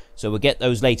on. So we'll get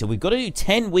those later. We've got to do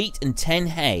 10 wheat and 10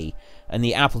 hay. And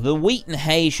the apple. The wheat and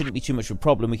hay shouldn't be too much of a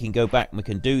problem. We can go back and we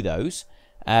can do those.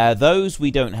 Those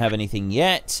we don't have anything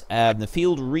yet. The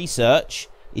field research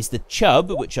is the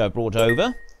chub, which I brought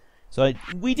over. So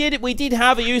we did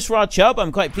have a use for our chub.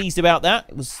 I'm quite pleased about that.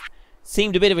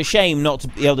 Seemed a bit of a shame not to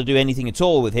be able to do anything at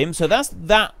all with him. So that's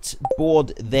that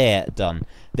board there done.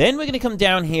 Then we're going to come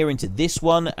down here into this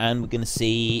one, and we're going to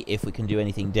see if we can do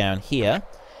anything down here.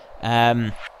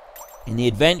 In the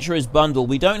Adventurer's Bundle,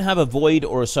 we don't have a Void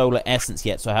or a Solar Essence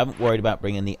yet, so I haven't worried about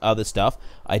bringing the other stuff.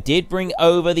 I did bring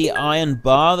over the Iron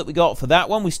Bar that we got for that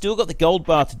one. We still got the Gold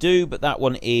Bar to do, but that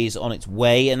one is on its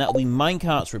way, and that'll be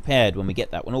Minecarts Repaired when we get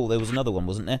that one. Oh, there was another one,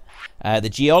 wasn't there? The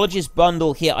Geologist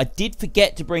Bundle here, I did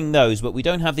forget to bring those, but we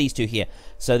don't have these two here.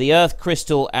 So the Earth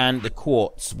Crystal and the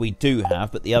Quartz we do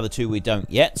have, but the other two we don't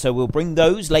yet. So we'll bring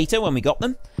those later when we got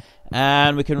them.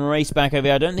 And we can race back over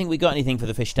here. I don't think we got anything for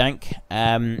the fish tank.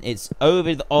 It's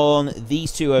over on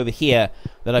these two over here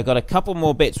that I've got a couple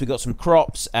more bits. We've got some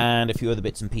crops and a few other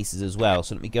bits and pieces as well.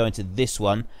 So let me go into this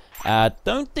one.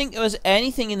 Don't think there was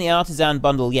anything in the Artisan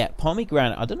Bundle yet.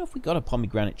 Pomegranate. I don't know if we got a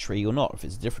pomegranate tree or not, or if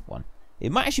it's a different one.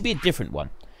 It might actually be a different one.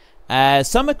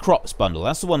 Summer Crops Bundle.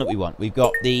 That's the one that we want. We've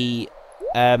got the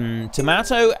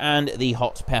tomato and the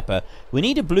hot pepper. We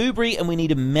need a blueberry and we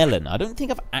need a melon. I don't think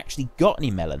I've actually got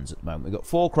any melons at the moment. We've got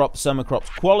 4 crops, summer crops,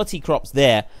 quality crops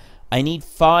there. I need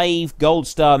 5 gold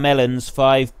star melons,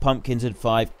 5 pumpkins, and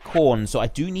 5 corn. So I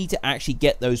do need to actually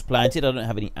get those planted. I don't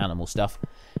have any animal stuff.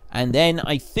 And then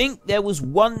I think there was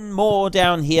one more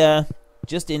down here,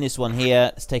 just in this one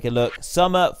here. Let's take a look.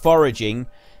 Summer foraging.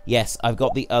 Yes, I've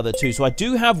got the other 2. So I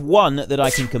do have one that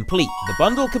I can complete. The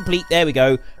bundle complete. There we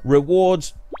go.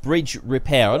 Rewards bridge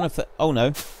repair. I don't know if oh,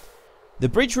 no. The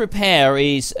bridge repair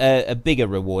is a bigger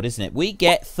reward, isn't it? We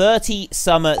get 30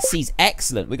 summer seeds.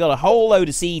 Excellent. We got a whole load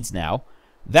of seeds now.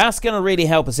 That's going to really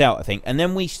help us out, I think. And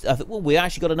then we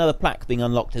actually got another plaque being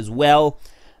unlocked as well.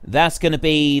 That's going to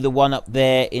be the one up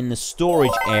there in the storage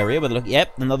area.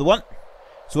 Yep, another one.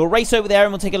 So we'll race over there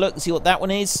and we'll take a look and see what that one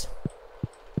is.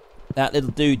 That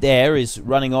little dude there is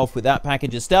running off with that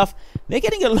package of stuff. They're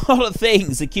getting a lot of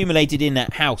things accumulated in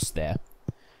that house there.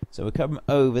 So we're coming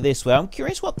over this way. I'm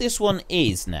curious what this one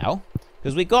is now,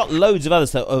 because we got loads of other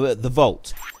stuff over at the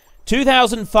vault.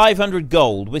 2,500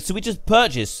 gold. So we just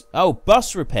purchased,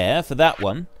 bus repair for that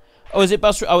one. Oh, is it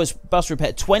bus? Oh, it's bus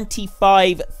repair.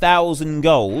 25,000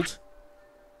 gold.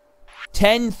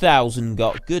 10,000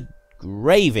 gold. Good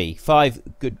gravy.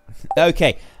 5 good.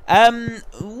 Okay.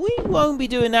 We won't be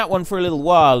doing that one for a little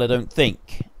while, I don't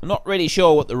think. I'm not really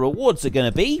sure what the rewards are going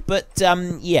to be, but,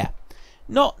 yeah.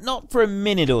 Not for a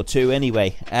minute or two,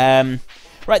 anyway.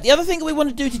 Right, the other thing that we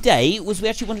wanted to do today was we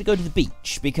actually wanted to go to the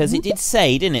beach, because it did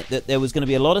say, didn't it, that there was going to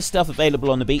be a lot of stuff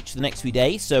available on the beach for the next few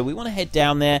days, so we want to head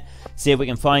down there, see if we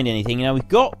can find anything. Now, we've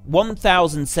got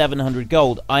 1,700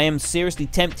 gold. I am seriously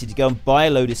tempted to go and buy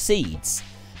a load of seeds,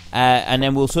 and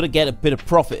then we'll sort of get a bit of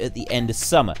profit at the end of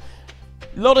summer.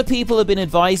 A lot of people have been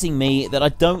advising me that I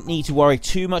don't need to worry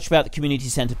too much about the community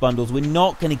center bundles. We're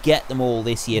not going to get them all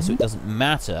this year, so it doesn't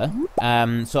matter.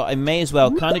 So I may as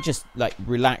well kind of just like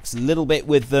relax a little bit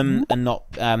with them and not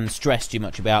stress too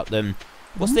much about them.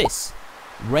 What's this?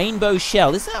 Rainbow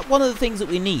shell. Is that one of the things that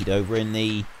we need over in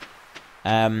the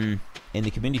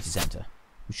community center?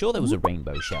 I'm sure there was a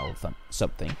rainbow shell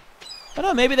something. I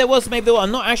don't know. Maybe there was. Maybe there was.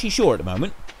 I'm not actually sure at the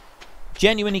moment.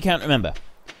 Genuinely can't remember.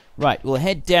 Right, we'll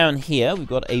head down here. We've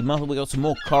got a mussel. We've got some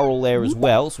more coral there as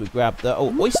well. So we grabbed the...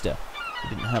 Oh, oyster. We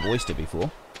didn't have oyster before.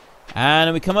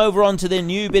 And we come over onto the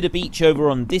new bit of beach over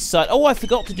on this side. Oh, I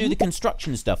forgot to do the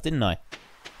construction stuff, didn't I?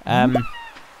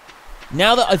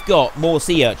 Now that I've got more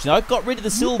sea urchin, I've got rid of the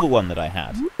silver one that I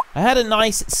had. I had a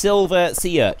nice silver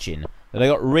sea urchin that I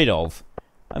got rid of.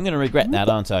 I'm going to regret that,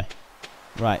 aren't I?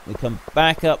 Right, we come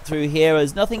back up through here.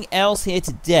 There's nothing else here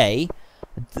today.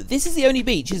 This is the only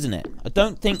beach, isn't it? I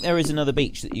don't think there is another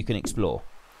beach that you can explore.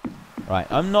 Right,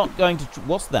 I'm not going to...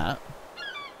 What's that?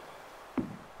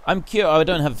 I'm curious. Oh, I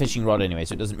don't have a fishing rod anyway,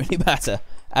 so it doesn't really matter.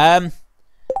 Let's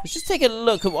just take a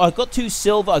look. I've got 2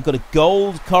 silver. I've got a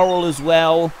gold coral as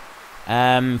well.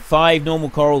 5 normal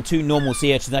coral, 2 normal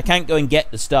sea urchins. I can't go and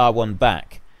get the star one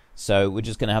back. So we're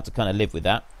just going to have to kind of live with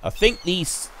that. I think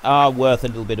these are worth a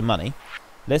little bit of money.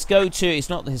 Let's go to, it's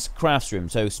not his crafts room,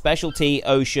 so specialty,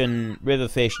 ocean, river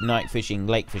fish, night fishing,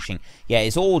 lake fishing. Yeah,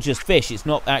 it's all just fish, it's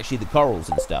not actually the corals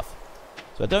and stuff.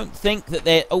 So I don't think that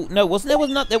there, oh no,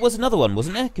 there was another one,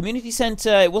 wasn't there? Community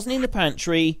centre, it wasn't in the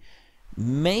pantry,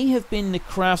 may have been the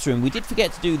crafts room. We did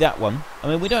forget to do that one. I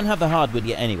mean, we don't have the hardwood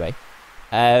yet anyway.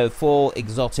 For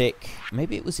exotic,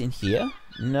 maybe it was in here?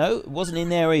 No, it wasn't in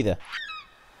there either.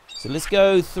 So let's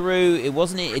go through,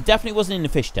 it definitely wasn't in the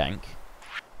fish tank.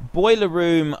 Boiler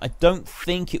room, I don't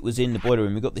think it was in the boiler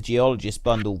room. We've got the geologist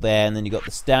bundle there, and then you've got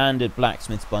the standard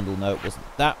blacksmith's bundle. No, it wasn't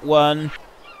that one.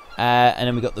 And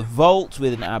then we've got the vault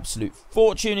with an absolute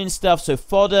fortune in stuff. So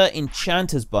fodder,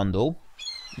 enchanter's bundle.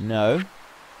 No.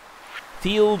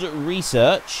 Field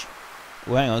research.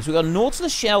 Well, hang on. So we've got a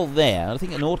nautilus shell there. I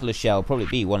think a nautilus shell will probably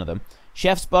be one of them.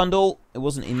 Chef's bundle, it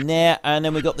wasn't in there. And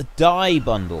then we've got the dye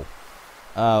bundle.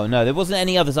 Oh, no, there wasn't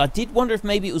any others. I did wonder if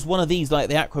maybe it was one of these, like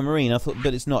the aquamarine. I thought,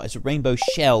 but it's not. It's a rainbow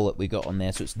shell that we got on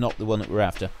there, so it's not the one that we're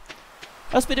after.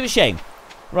 That's a bit of a shame.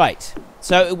 Right.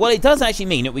 So, well, it does actually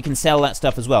mean that we can sell that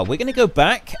stuff as well. We're going to go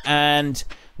back, and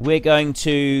we're going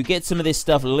to get some of this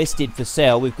stuff listed for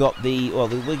sale. We've got the, well,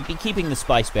 we'll be keeping the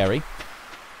spiceberry.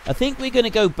 I think we're going to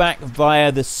go back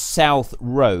via the south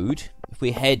road. If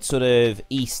we head sort of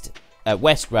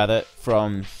west, rather,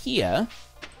 from here...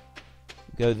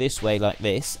 Go this way like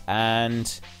this,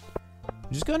 and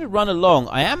I'm just going to run along.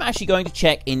 I am actually going to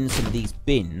check in some of these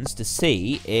bins to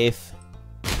see if...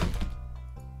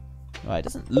 Right, it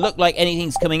doesn't look like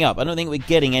anything's coming up. I don't think we're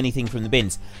getting anything from the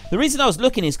bins. The reason I was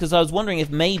looking is because I was wondering if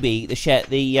maybe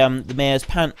the mayor's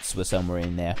pants were somewhere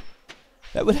in there.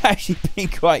 That would actually be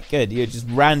quite good. You're just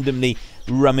randomly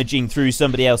rummaging through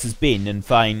somebody else's bin and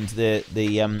find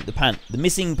the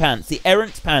missing pants, the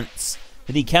errant pants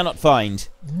that he cannot find.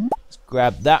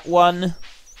 Grab that one.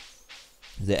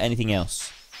 Is there anything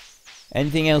else?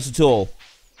 Anything else at all?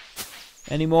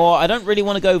 Any more? I don't really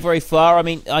want to go very far. I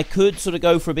mean, I could sort of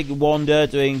go for a big wander,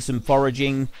 doing some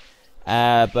foraging.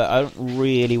 But I don't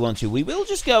really want to. We will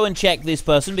just go and check this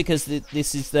person, because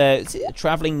this is a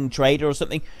traveling trader or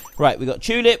something. Right, we've got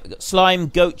tulip, we've got slime,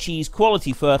 goat cheese,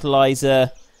 quality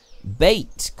fertilizer.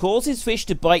 Bait. Causes fish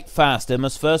to bite faster.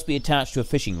 Must first be attached to a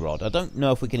fishing rod. I don't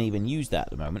know if we can even use that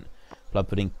at the moment. Blood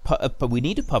pudding, but we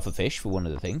need a puffer fish for one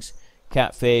of the things.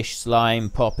 Catfish, slime,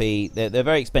 poppy. They're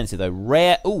very expensive though.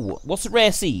 Rare. Ooh, what's a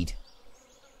rare seed?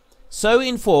 Sow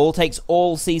in fall, takes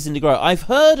all season to grow. I've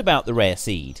heard about the rare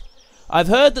seed. I've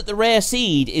heard that the rare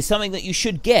seed is something that you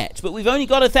should get, but we've only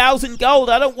got 1,000 gold.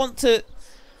 I don't want to.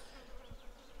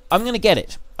 I'm going to get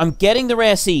it. I'm getting the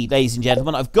rare seed, ladies and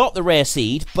gentlemen. I've got the rare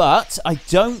seed, but I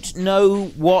don't know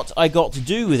what I got to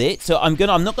do with it. So I'm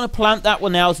not going to plant that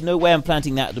one now. There's no way I'm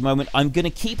planting that at the moment. I'm going to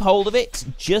keep hold of it.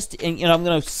 I'm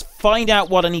going to find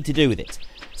out what I need to do with it.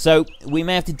 So we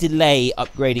may have to delay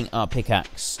upgrading our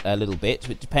pickaxe a little bit.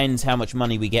 It depends how much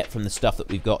money we get from the stuff that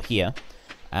we've got here.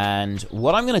 And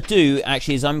what I'm going to do,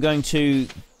 actually, is I'm going to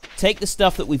take the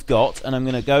stuff that we've got, and I'm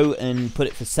going to go and put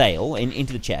it for sale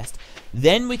into the chest.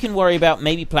 Then we can worry about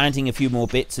maybe planting a few more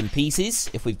bits and pieces,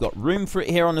 if we've got room for it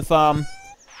here on the farm.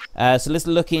 So let's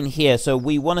look in here. So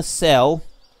we want to sell...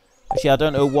 Actually, I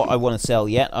don't know what I want to sell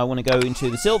yet. I want to go into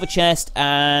the silver chest,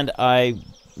 and I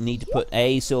need to put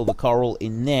a silver coral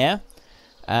in there.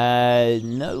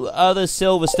 No other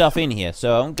silver stuff in here.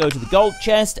 So I'm going to go to the gold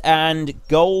chest, and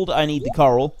gold, I need the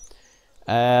coral.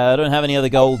 I don't have any other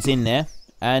golds in there.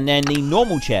 And then the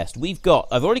normal chest,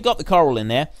 I've already got the coral in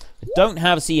there. I don't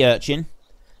have a sea urchin.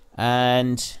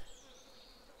 And,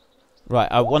 right,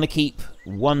 I want to keep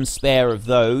one spare of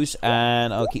those.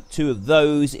 And I'll keep 2 of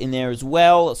those in there as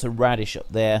well. That's a radish up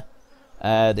there.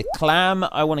 The clam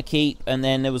I want to keep. And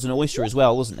then there was an oyster as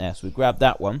well, wasn't there? So we grabbed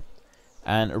that one.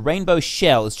 And a rainbow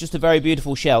shell. It's just a very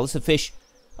beautiful shell. It's a fish.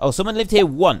 Oh, someone lived here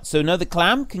once. So, no, the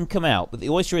clam can come out. But the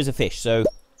oyster is a fish. So,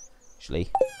 actually,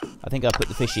 I think I put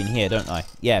the fish in here, don't I?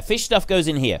 Yeah, fish stuff goes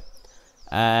in here.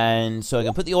 And so I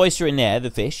can put the oyster in there,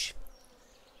 the fish.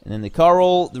 And then the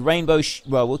coral, the rainbow...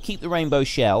 well, we'll keep the rainbow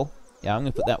shell. Yeah, I'm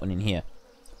going to put that one in here.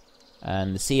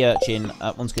 And the sea urchin,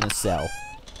 that one's going to sell.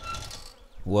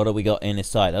 What have we got in this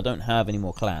side? I don't have any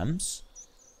more clams.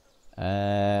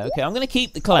 Okay, I'm going to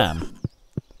keep the clam.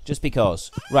 Just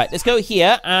because. Right, let's go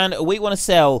here, and we want to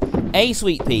sell a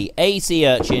sweet pea, a sea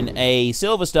urchin, a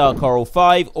silver star coral,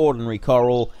 5 ordinary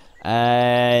coral,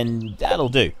 and that'll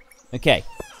do. Okay.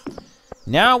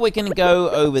 Now we can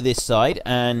go over this side,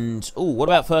 and... ooh, what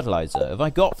about fertilizer? Have I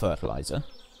got fertilizer?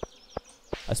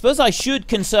 I suppose I should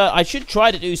try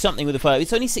to do something with the fertilizer.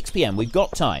 It's only 6 PM. We've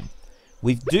got time.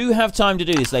 We do have time to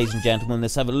do this, ladies and gentlemen.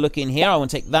 Let's have a look in here. I want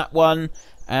to take that one.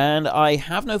 And I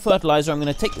have no fertilizer. I'm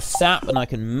going to take the sap and I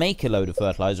can make a load of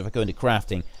fertilizer if I go into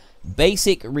crafting.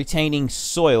 Basic retaining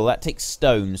soil. That takes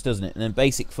stones, doesn't it? And then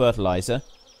basic fertilizer.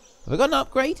 Have I got an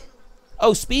upgrade?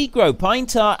 Oh, speed grow, pine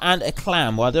tar, and a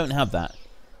clam. Well, I don't have that.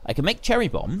 I can make cherry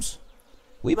bombs.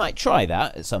 We might try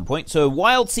that at some point. So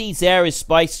wild seeds there is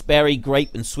spice berry,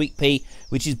 grape, and sweet pea,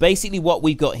 which is basically what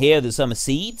we've got here, the summer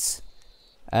seeds.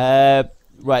 Right,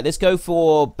 let's go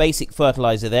for basic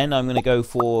fertilizer then. I'm going to go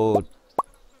for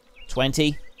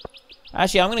 20.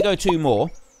 Actually, I'm going to go 2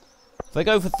 more. If I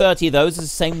go for 30 of those, it's the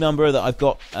same number that I've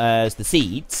got as the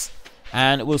seeds.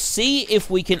 And we'll see if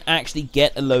we can actually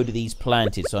get a load of these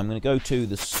planted. So I'm going to go to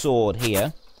the sword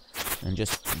here and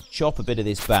just chop a bit of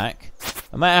this back.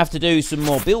 I might have to do some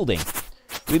more building.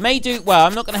 We may do... Well,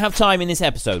 I'm not going to have time in this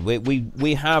episode.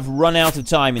 We have run out of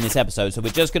time in this episode. So we're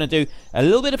just going to do a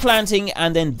little bit of planting,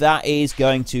 and then that is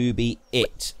going to be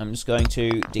it. I'm just going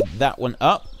to dig that one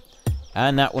up,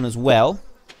 and that one as well.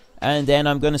 And then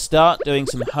I'm going to start doing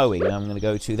some hoeing. I'm going to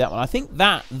go to that one. I think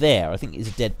that there, I think is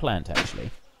a dead plant,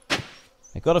 actually.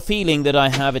 I've got a feeling that I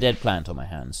have a dead plant on my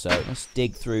hands. So let's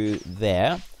dig through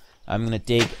there. I'm going to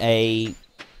dig a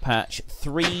patch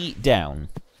 3 down.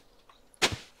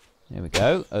 There we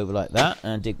go. Over like that.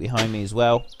 And dig behind me as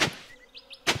well.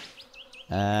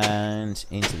 And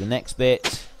into the next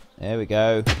bit. There we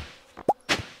go.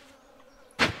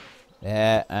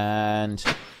 There. And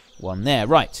one there.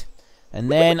 Right. And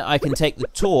then I can take the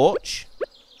torch.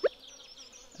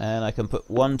 And I can put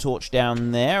one torch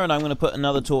down there. And I'm going to put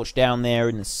another torch down there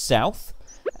in the south.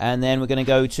 And then we're going to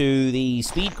go to the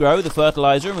speed grow, the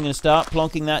fertilizer. And we're going to start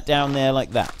plonking that down there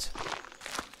like that.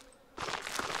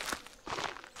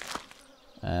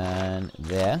 And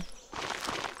there.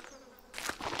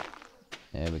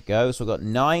 There we go. So we've got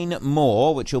 9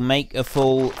 more, which will make a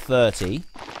full 30.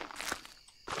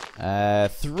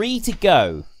 3 to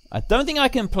go. I don't think I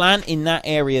can plant in that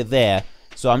area there.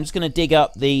 So I'm just going to dig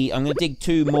up the... I'm going to dig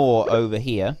 2 more over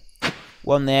here.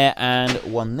 One there and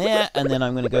one there. And then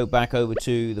I'm going to go back over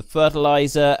to the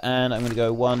fertilizer. And I'm going to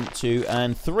go 1, 2,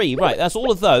 and 3. Right, that's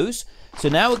all of those. So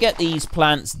now we'll get these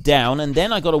plants down. And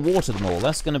then I've got to water them all.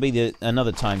 That's going to be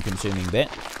another time-consuming bit.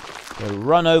 We'll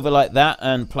run over like that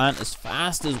and plant as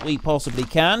fast as we possibly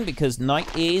can. Because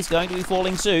night is going to be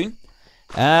falling soon.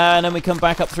 And then we come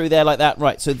back up through there like that.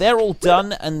 Right, so they're all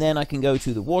done. And then I can go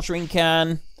to the watering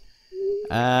can.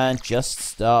 And just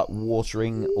start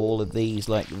watering all of these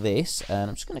like this. And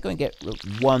I'm just going to go and get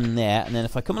 1 there. And then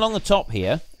if I come along the top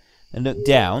here and look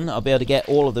down, I'll be able to get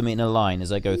all of them in a line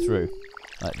as I go through.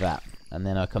 Like that. And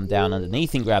then I'll come down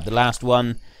underneath and grab the last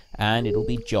one. And it'll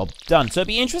be job done. So it'll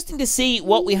be interesting to see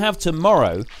what we have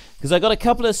tomorrow. Because I've got a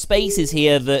couple of spaces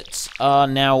here that are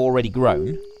now already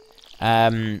grown.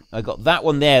 I got that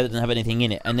one there that doesn't have anything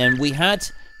in it. And then we had...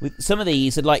 some of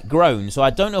these had like grown, so I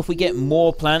don't know if we get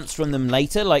more plants from them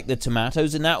later, like the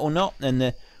tomatoes and that or not,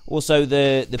 and also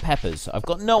the peppers. I've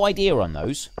got no idea on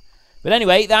those. But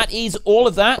anyway, that is all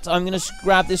of that. I'm going to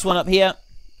grab this one up here,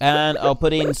 and I'll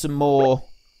put in some more.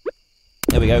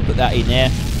 There we go, put that in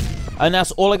there. And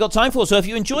that's all I got time for. So if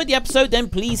you enjoyed the episode, then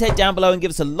please head down below and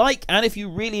give us a like. And if you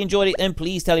really enjoyed it, then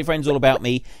please tell your friends all about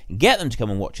me. Get them to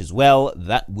come and watch as well.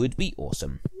 That would be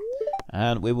awesome.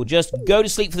 And we will just go to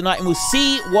sleep for the night and we'll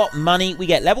see what money we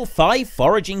get. Level 5,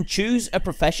 foraging, choose a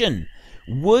profession.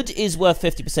 Wood is worth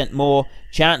 50% more.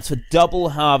 Chance for double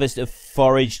harvest of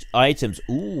foraged items.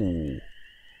 Ooh.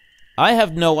 I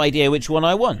have no idea which one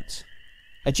I want.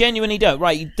 I genuinely don't.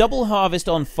 Right, you double harvest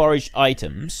on foraged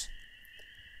items.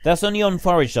 That's only on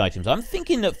foraged items. I'm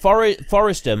thinking that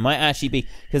forester might actually be...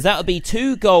 because that would be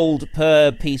 2 gold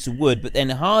per piece of wood, but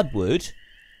then hardwood...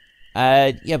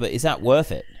 yeah, but is that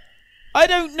worth it? I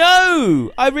don't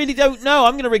know! I really don't know.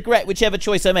 I'm going to regret whichever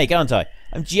choice I make, aren't I?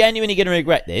 I'm genuinely going to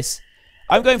regret this.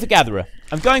 I'm going for Gatherer.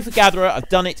 I'm going for Gatherer. I've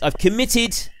done it. I've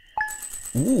committed.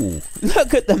 Ooh,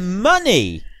 look at the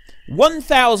money!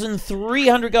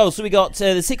 1,300 gold. So we got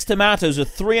the 6 tomatoes of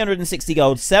 360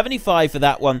 gold. 75 for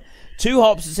that one. 2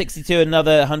 hops of 62.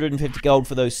 Another 150 gold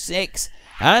for those 6.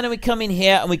 And then we come in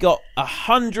here and we got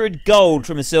 100 gold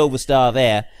from a silver star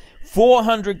there.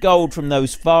 400 gold from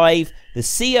those 5. The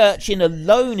sea urchin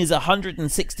alone is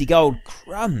 160 gold.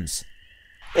 Crumbs.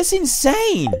 That's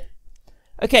insane.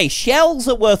 Okay, shells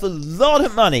are worth a lot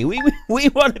of money. We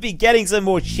want to be getting some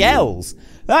more shells.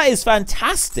 That is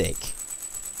fantastic.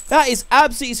 That is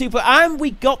absolutely super. And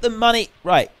we got the money.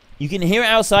 Right. You can hear it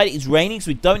outside. It's raining,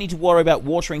 so we don't need to worry about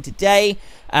watering today.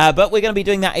 But we're going to be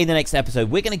doing that in the next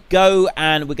episode. We're going to go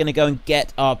and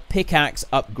get our pickaxe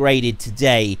upgraded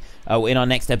today. In our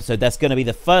next episode. That's going to be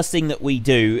the first thing that we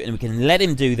do, and we can let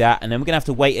him do that, and then we're going to have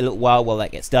to wait a little while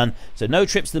that gets done. So no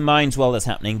trips to the mines while that's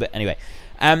happening, but anyway.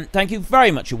 Thank you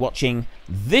very much for watching.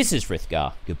 This is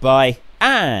Frithgar. Goodbye,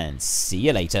 and see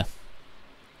you later.